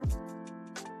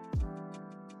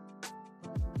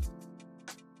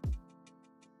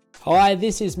Hi,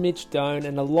 this is Mitch Doan,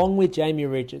 and along with Jamie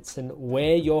Richardson,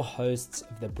 we're your hosts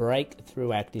of the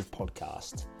Breakthrough Active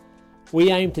podcast.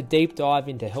 We aim to deep dive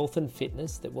into health and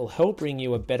fitness that will help bring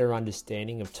you a better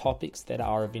understanding of topics that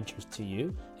are of interest to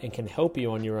you and can help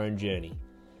you on your own journey.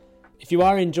 If you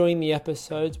are enjoying the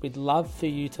episodes, we'd love for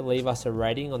you to leave us a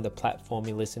rating on the platform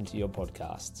you listen to your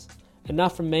podcasts.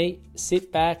 Enough from me,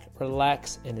 sit back,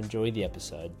 relax, and enjoy the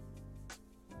episode.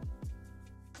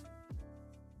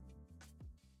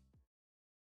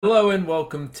 Hello and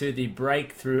welcome to the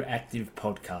Breakthrough Active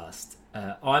podcast.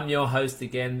 I'm your host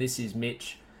again, this is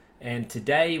Mitch, and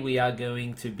today we are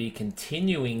going to be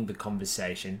continuing the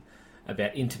conversation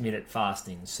about intermittent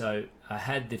fasting. So I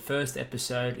had the first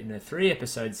episode in a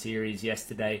 3-episode series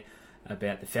yesterday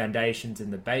about the foundations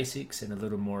and the basics and a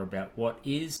little more about what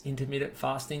is intermittent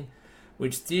fasting,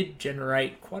 which did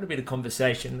generate quite a bit of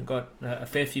conversation. I got a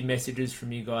fair few messages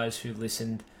from you guys who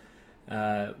listened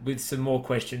with some more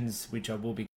questions, which I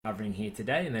will be covering here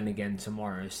today and then again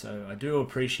tomorrow. So I do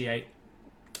appreciate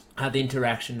the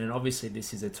interaction, and obviously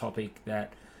this is a topic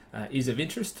that is of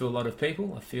interest to a lot of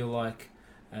people. I feel like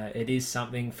it is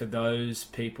something for those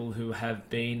people who have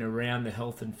been around the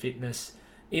health and fitness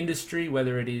industry,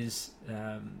 whether it is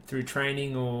through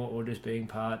training or just being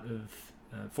part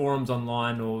of forums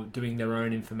online or doing their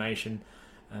own information.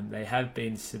 They have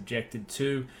been subjected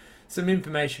to some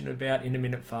information about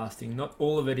intermittent fasting. Not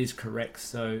all of it is correct,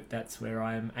 so that's where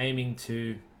I am aiming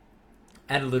to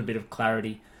add a little bit of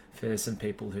clarity for some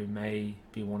people who may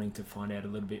be wanting to find out a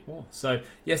little bit more. So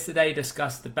yesterday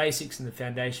discussed the basics and the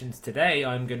foundations. Today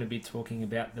I'm going to be talking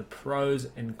about the pros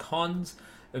and cons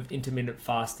of intermittent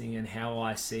fasting and how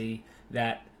I see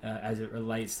that as it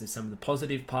relates to some of the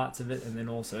positive parts of it and then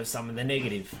also some of the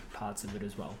negative parts of it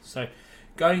as well. So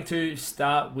going to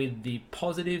start with the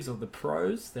positives or the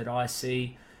pros that I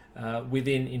see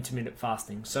within intermittent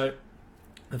fasting. So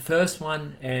the first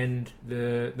one and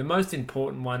the most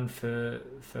important one for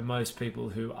most people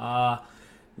who are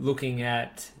looking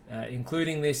at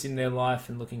including this in their life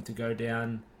and looking to go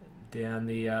down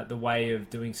the way of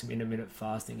doing some intermittent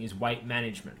fasting is weight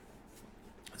management.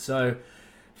 So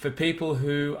for people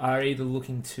who are either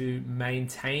looking to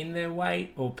maintain their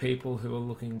weight or people who are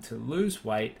looking to lose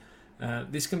weight,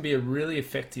 this can be a really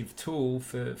effective tool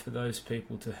for those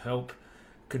people to help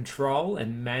control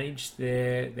and manage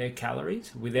their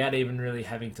calories without even really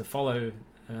having to follow,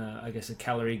 a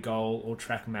calorie goal or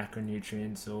track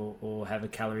macronutrients or have a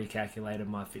calorie calculator,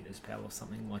 MyFitnessPal or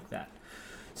something like that.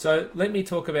 So let me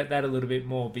talk about that a little bit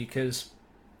more, because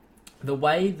the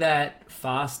way that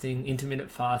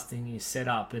intermittent fasting is set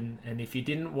up, and if you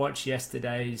didn't watch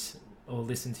yesterday's or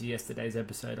listen to yesterday's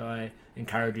episode, I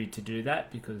encourage you to do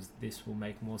that because this will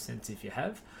make more sense if you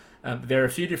have. There are a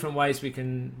few different ways we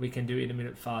can do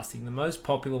intermittent fasting. The most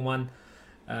popular one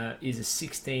is a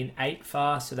 16-8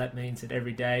 fast. So that means that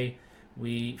every day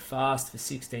we fast for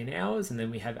 16 hours and then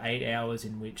we have 8 hours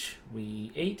in which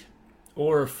we eat.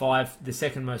 Or the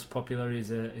second most popular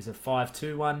is a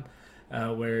 5-2 one,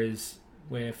 whereas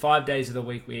where 5 days of the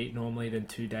week we eat normally, then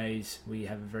 2 days we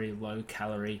have a very low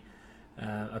calorie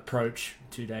approach,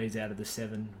 2 days out of the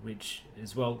 7, which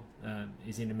as well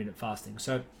is intermittent fasting.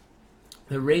 So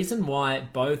the reason why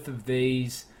both of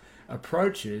these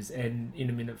approaches and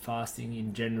intermittent fasting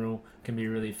in general can be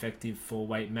really effective for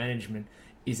weight management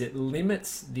is it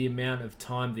limits the amount of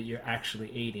time that you're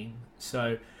actually eating.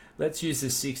 So let's use the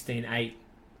 16-8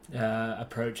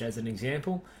 approach as an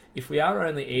example. If we are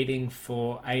only eating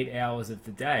for 8 hours of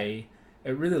the day,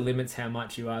 it really limits how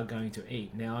much you are going to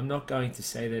eat. Now, I'm not going to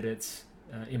say that it's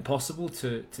impossible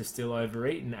to still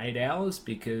overeat in 8 hours,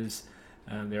 because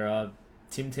there are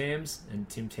Tim Tams, and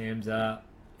Tim Tams are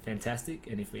fantastic,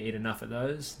 and if we eat enough of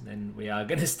those, then we are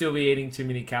going to still be eating too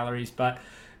many calories. But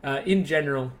in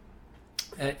general,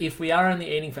 if we are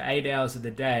only eating for 8 hours of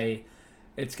the day,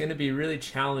 it's going to be really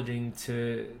challenging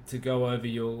to go over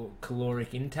your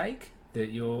caloric intake that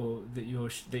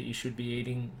you should be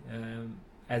eating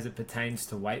as it pertains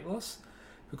to weight loss.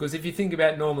 Because if you think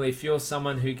about normally, if you're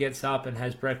someone who gets up and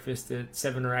has breakfast at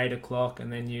 7 or 8 o'clock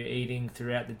and then you're eating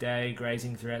throughout the day,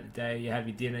 grazing throughout the day, you have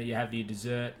your dinner, you have your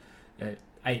dessert at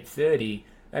 8:30,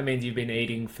 that means you've been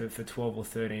eating for 12 or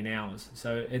 13 hours.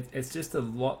 So it's just a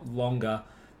lot longer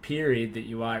period that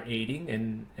you are eating,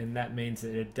 and that means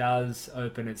that it does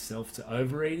open itself to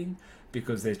overeating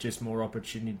because there's just more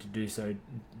opportunity to do so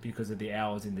because of the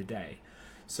hours in the day.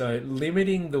 So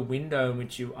limiting the window in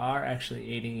which you are actually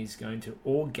eating is going to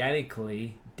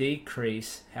organically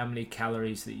decrease how many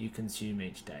calories that you consume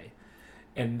each day.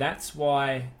 And that's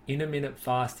why intermittent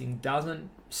fasting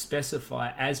doesn't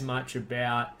specify as much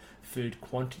about food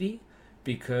quantity,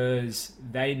 because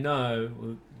they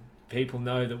know people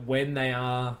know that when they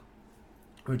are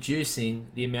reducing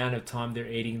the amount of time they're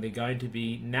eating, they're going to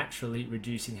be naturally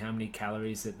reducing how many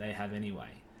calories that they have anyway.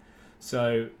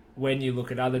 So when you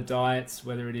look at other diets,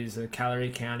 whether it is a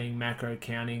calorie counting, macro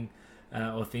counting,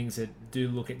 or things that do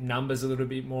look at numbers a little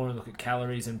bit more and look at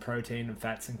calories and protein and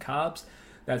fats and carbs,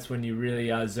 that's when you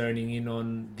really are zoning in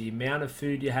on the amount of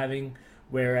food you're having.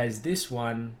 Whereas this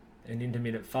one, an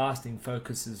intermittent fasting,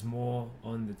 focuses more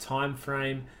on the time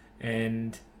frame,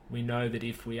 and we know that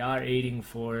if we are eating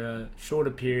for a shorter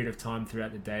period of time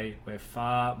throughout the day, we're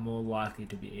far more likely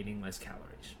to be eating less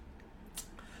calories.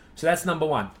 So that's number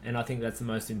one, and I think that's the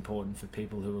most important for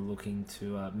people who are looking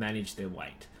to manage their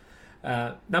weight.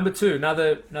 Number two,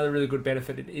 another really good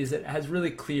benefit is it has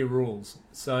really clear rules.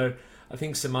 So I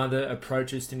think some other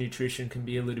approaches to nutrition can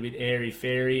be a little bit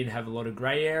airy-fairy and have a lot of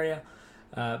grey area,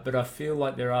 but I feel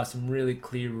like there are some really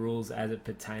clear rules as it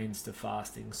pertains to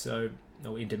fasting,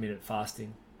 or intermittent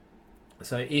fasting.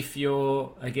 So if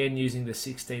you're, again, using the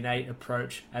 16-8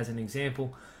 approach as an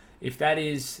example, if that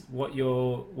is what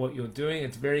you're doing,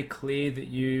 it's very clear that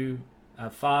you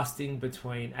are fasting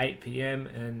between 8 p.m.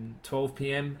 and 12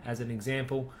 p.m. as an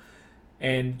example,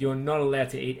 and you're not allowed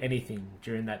to eat anything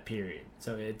during that period.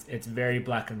 So it's very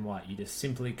black and white. You just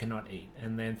simply cannot eat.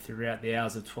 And then throughout the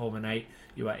hours of 12 and 8,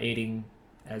 you are eating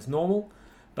as normal,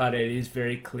 but it is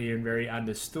very clear and very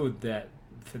understood that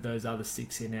for those other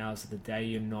 16 hours of the day,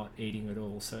 you're not eating at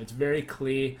all. So it's very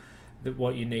clear that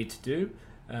what you need to do.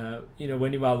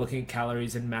 When you are looking at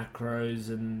calories and macros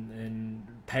and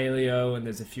paleo, and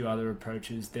there's a few other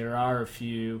approaches, there are a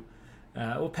few,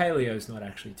 paleo is not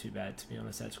actually too bad, to be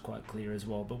honest, that's quite clear as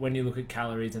well. But when you look at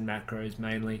calories and macros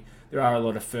mainly, there are a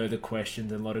lot of further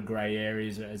questions and a lot of grey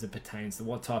areas as it pertains to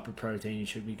what type of protein you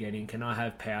should be getting. Can I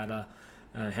have powder?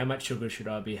 How much sugar should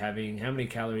I be having? How many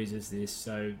calories is this?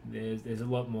 So there's a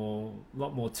lot more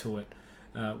to it.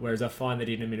 Whereas I find that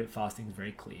intermittent fasting is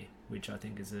very clear, which I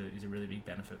think is a really big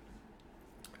benefit.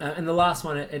 And the last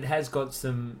one, it has got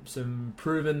some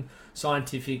proven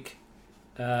scientific,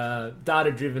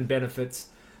 data-driven benefits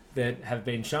that have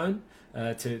been shown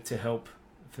to help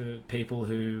for people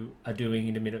who are doing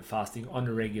intermittent fasting on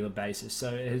a regular basis.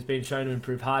 So it has been shown to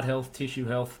improve heart health, tissue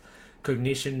health,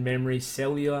 cognition, memory,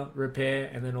 cellular repair,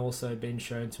 and then also been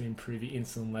shown to improve your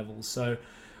insulin levels. So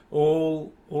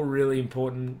all really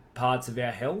important parts of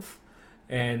our health,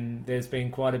 and there's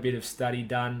been quite a bit of study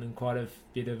done and quite a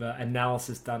bit of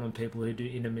analysis done on people who do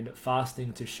intermittent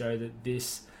fasting to show that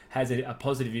this has a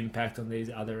positive impact on these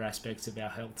other aspects of our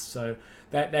health. So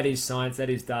that is science, that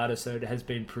is data, so it has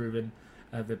been proven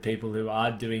that people who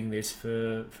are doing this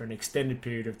for an extended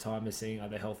period of time are seeing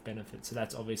other health benefits. So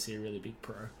that's obviously a really big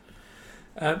pro.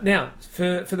 Now,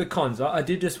 for the cons, I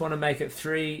did just want to make it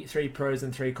three pros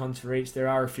and 3 cons for each. There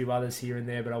are a few others here and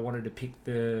there, but I wanted to pick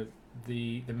the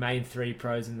main 3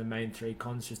 pros and the main 3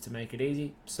 cons just to make it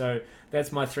easy. So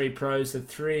that's my 3 pros. The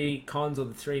 3 cons, or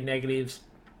the 3 negatives.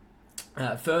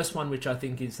 First one, which I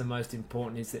think is the most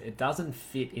important, is that it doesn't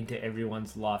fit into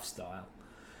everyone's lifestyle.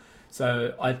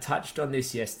 So I touched on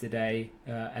this yesterday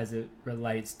as it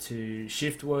relates to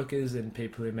shift workers and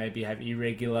people who maybe have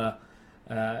irregular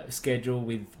schedule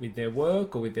with their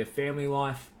work or with their family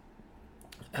life,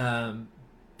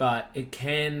 but it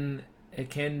can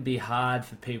be hard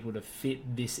for people to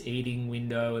fit this eating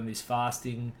window and this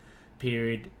fasting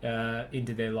period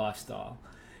into their lifestyle.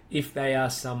 If they are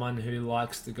someone who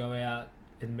likes to go out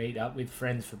and meet up with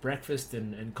friends for breakfast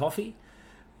and coffee,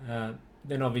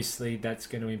 then obviously that's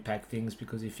going to impact things,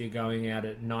 because if you're going out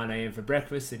at 9 a.m. for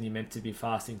breakfast and you're meant to be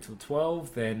fasting till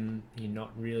 12, then you're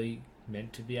not really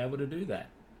meant to be able to do that.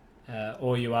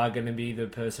 Or you are going to be the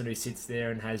person who sits there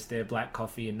and has their black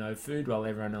coffee and no food while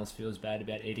everyone else feels bad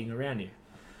about eating around you.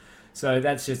 So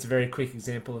that's just a very quick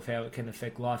example of how it can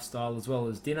affect lifestyle as well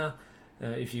as dinner.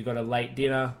 If you've got a late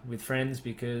dinner with friends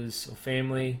or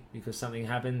family because something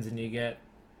happens and they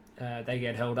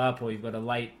get held up, or you've got a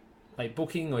late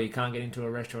booking, or you can't get into a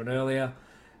restaurant earlier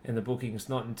and the booking's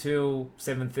not until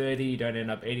 7:30, you don't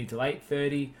end up eating till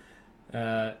 8:30,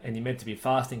 and you're meant to be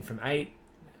fasting from 8.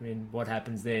 I mean, what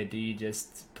happens there? Do you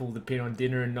just pull the pin on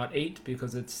dinner and not eat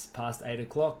because it's past 8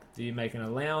 o'clock? Do you make an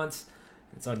allowance?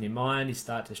 It's on your mind, you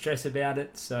start to stress about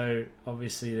it. So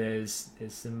obviously there's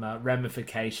some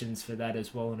ramifications for that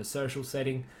as well in a social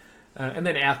setting. And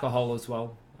then alcohol as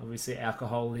well. Obviously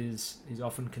alcohol is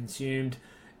often consumed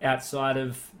outside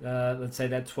of, let's say,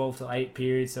 that 12 to 8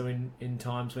 period. So in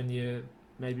times when you're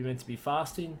maybe meant to be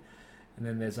fasting. And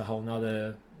then there's a whole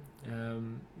other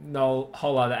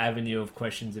avenue of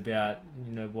questions about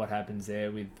what happens there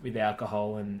with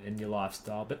alcohol and your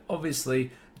lifestyle. But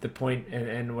obviously the point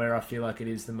and where I feel like it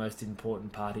is the most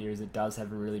important part here is it does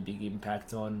have a really big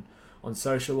impact on on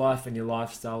social life and your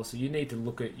lifestyle. So you need to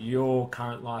look at your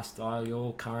current lifestyle,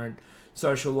 your current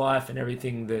social life, and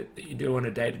everything that you do on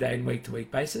a day-to-day and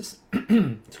week-to-week basis.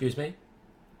 Excuse me.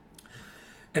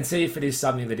 And see if it is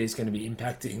something that is going to be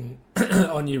impacting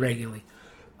on you regularly.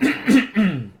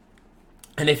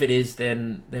 And if it is,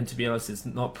 then to be honest, it's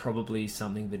not probably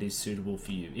something that is suitable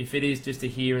for you. If it is just a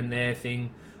here and there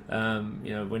thing,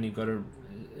 when you've got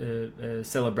a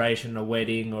celebration, a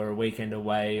wedding, or a weekend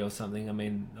away or something, I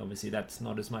mean, obviously that's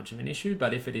not as much of an issue.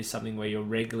 But if it is something where you're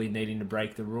regularly needing to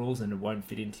break the rules and it won't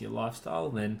fit into your lifestyle,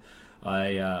 then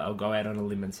I'll go out on a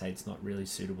limb and say it's not really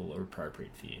suitable or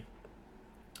appropriate for you.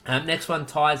 Next one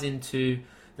ties into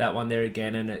that one there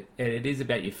again, and it is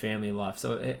about your family life.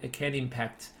 So it can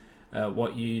impact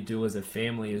what you do as a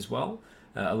family as well.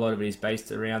 A lot of it is based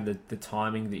around the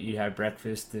timing that you have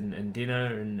breakfast and dinner,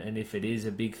 and if it is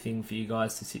a big thing for you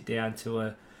guys to sit down to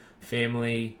a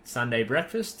family Sunday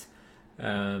breakfast.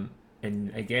 And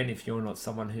again, if you're not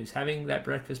someone who's having that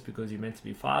breakfast because you're meant to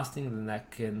be fasting, then that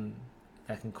can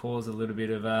cause a little bit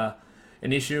of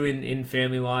an issue in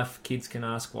family life. Kids can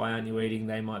ask, why aren't you eating?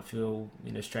 They might feel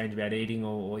strange about eating,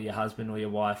 or your husband or your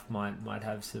wife might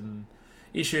have some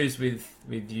issues with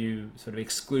you sort of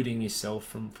excluding yourself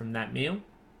from that meal.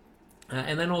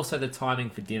 And then also the timing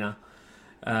for dinner.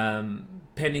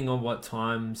 Depending on what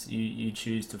times you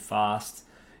choose to fast,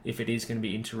 if it is going to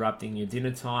be interrupting your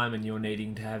dinner time and you're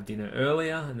needing to have dinner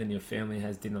earlier and then your family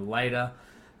has dinner later,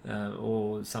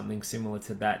 or something similar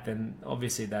to that, then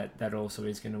obviously that also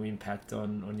is going to impact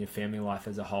on your family life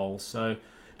as a whole. So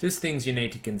just things you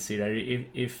need to consider.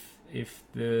 If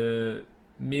the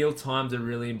meal times are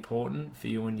really important for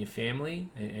you and your family,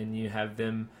 and you have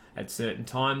them at certain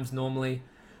times normally,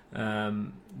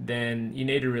 then you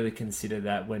need to really consider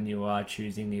that when you are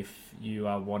choosing if you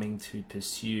are wanting to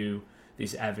pursue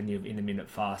this avenue of intermittent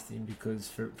fasting. Because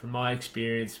from my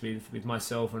experience with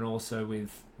myself, and also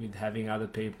with having other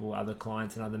people, other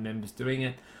clients and other members doing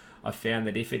it, I found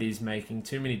that if it is making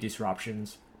too many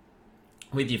disruptions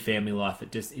with your family life,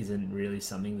 it just isn't really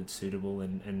something that's suitable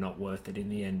and not worth it in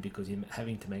the end, because you're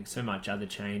having to make so much other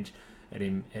change,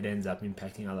 it ends up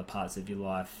impacting other parts of your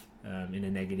life in a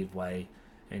negative way,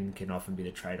 and can often be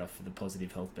the trade-off for the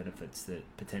positive health benefits that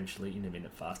potentially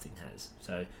intermittent fasting has.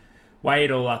 So weigh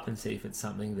it all up and see if it's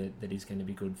something that is going to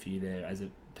be good for you there as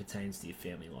it pertains to your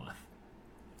family life.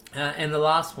 And the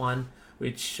last one,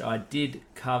 which I did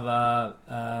cover,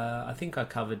 I think I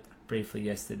covered briefly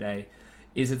yesterday,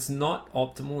 is it's not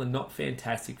optimal and not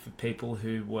fantastic for people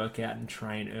who work out and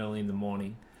train early in the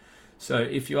morning. So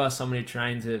if you are someone who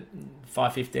trains at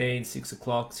 5:15, 6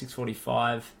 o'clock,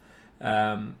 6:45,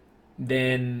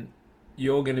 then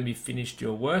you're going to be finished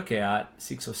your workout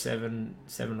 6 or 7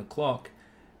 o'clock,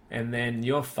 and then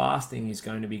your fasting is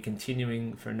going to be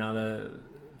continuing for another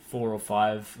 4 or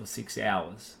 5 or 6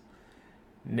 hours.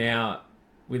 Now,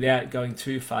 without going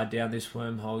too far down this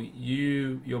wormhole,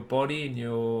 your body and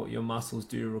your muscles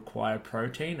do require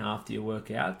protein after your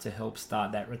workout to help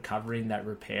start that recovery and that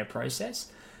repair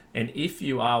process. And if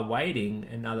you are waiting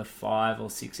another 5 or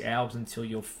 6 hours until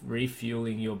you're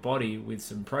refueling your body with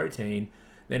some protein,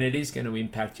 then it is going to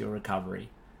impact your recovery.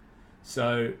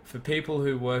 So for people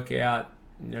who work out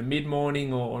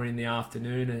mid-morning or in the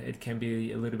afternoon, it can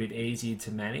be a little bit easier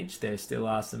to manage. There still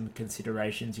are some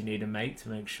considerations you need to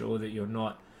make sure that you're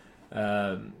not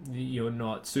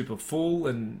super full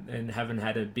and haven't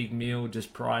had a big meal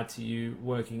just prior to you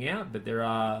working out. But there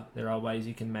are ways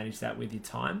you can manage that with your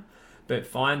time. But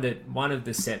find that one of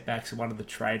the setbacks, one of the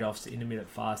trade-offs to intermittent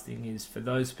fasting is for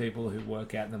those people who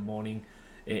work out in the morning,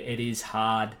 it is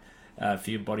hard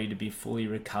for your body to be fully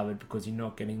recovered, because you're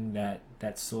not getting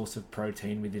that source of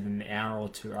protein within an hour or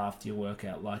two after your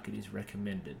workout like it is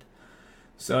recommended.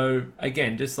 So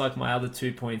again, just like my other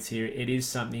 2 points here, it is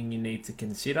something you need to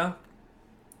consider.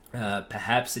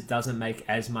 Perhaps it doesn't make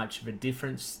as much of a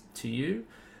difference to you.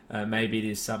 Maybe it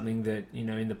is something that,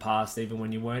 in the past, even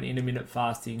when you weren't intermittent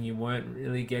fasting, you weren't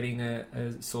really getting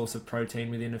a source of protein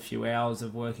within a few hours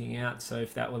of working out. So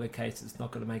if that were the case, it's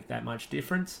not going to make that much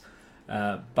difference.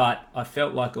 But I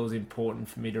felt like it was important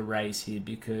for me to raise here,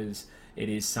 because it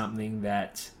is something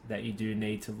that you do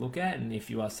need to look at. And if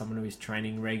you are someone who is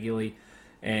training regularly,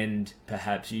 and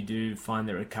perhaps you do find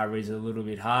that recovery is a little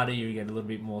bit harder, you get a little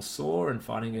bit more sore and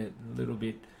finding it a little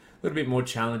bit more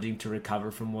challenging to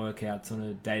recover from workouts on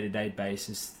a day-to-day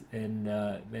basis, and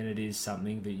then it is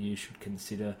something that you should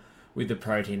consider with the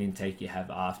protein intake you have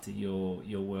after your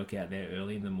workout there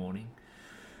early in the morning.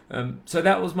 So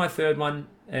that was my third one,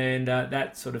 and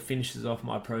that sort of finishes off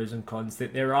my pros and cons.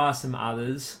 That there are some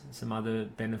other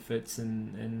benefits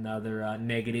and other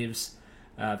negatives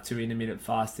to intermittent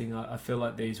fasting. I feel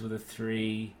like these were the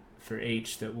three for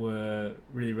each that were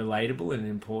really relatable and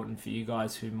important for you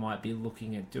guys who might be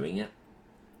looking at doing it.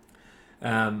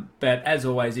 But as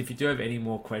always, if you do have any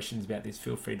more questions about this,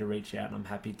 feel free to reach out, and I'm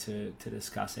happy to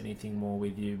discuss anything more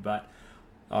with you. But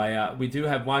we do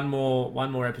have one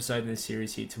more episode in this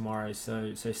series here tomorrow,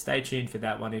 so stay tuned for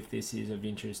that one if this is of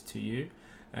interest to you.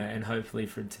 And hopefully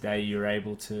from today you're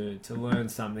able to learn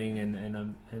something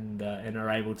and are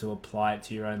able to apply it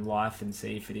to your own life and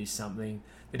see if it is something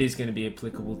that is going to be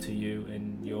applicable to you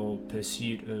and your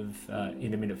pursuit of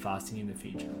intermittent fasting in the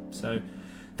future. So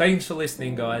thanks for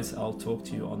listening, guys. I'll talk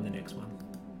to you on the next one.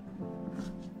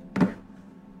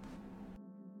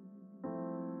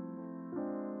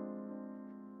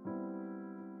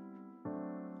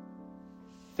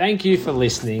 Thank you for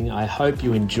listening. I hope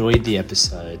you enjoyed the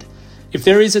episode. If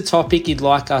there is a topic you'd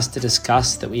like us to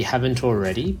discuss that we haven't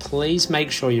already, please make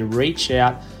sure you reach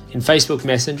out in Facebook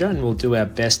Messenger and we'll do our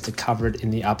best to cover it in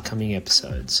the upcoming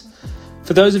episodes.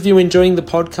 For those of you enjoying the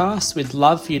podcast, we'd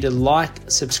love for you to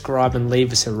like, subscribe and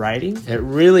leave us a rating. It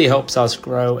really helps us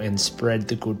grow and spread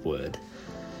the good word.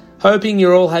 Hoping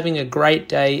you're all having a great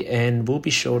day, and we'll be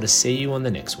sure to see you on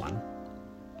the next one.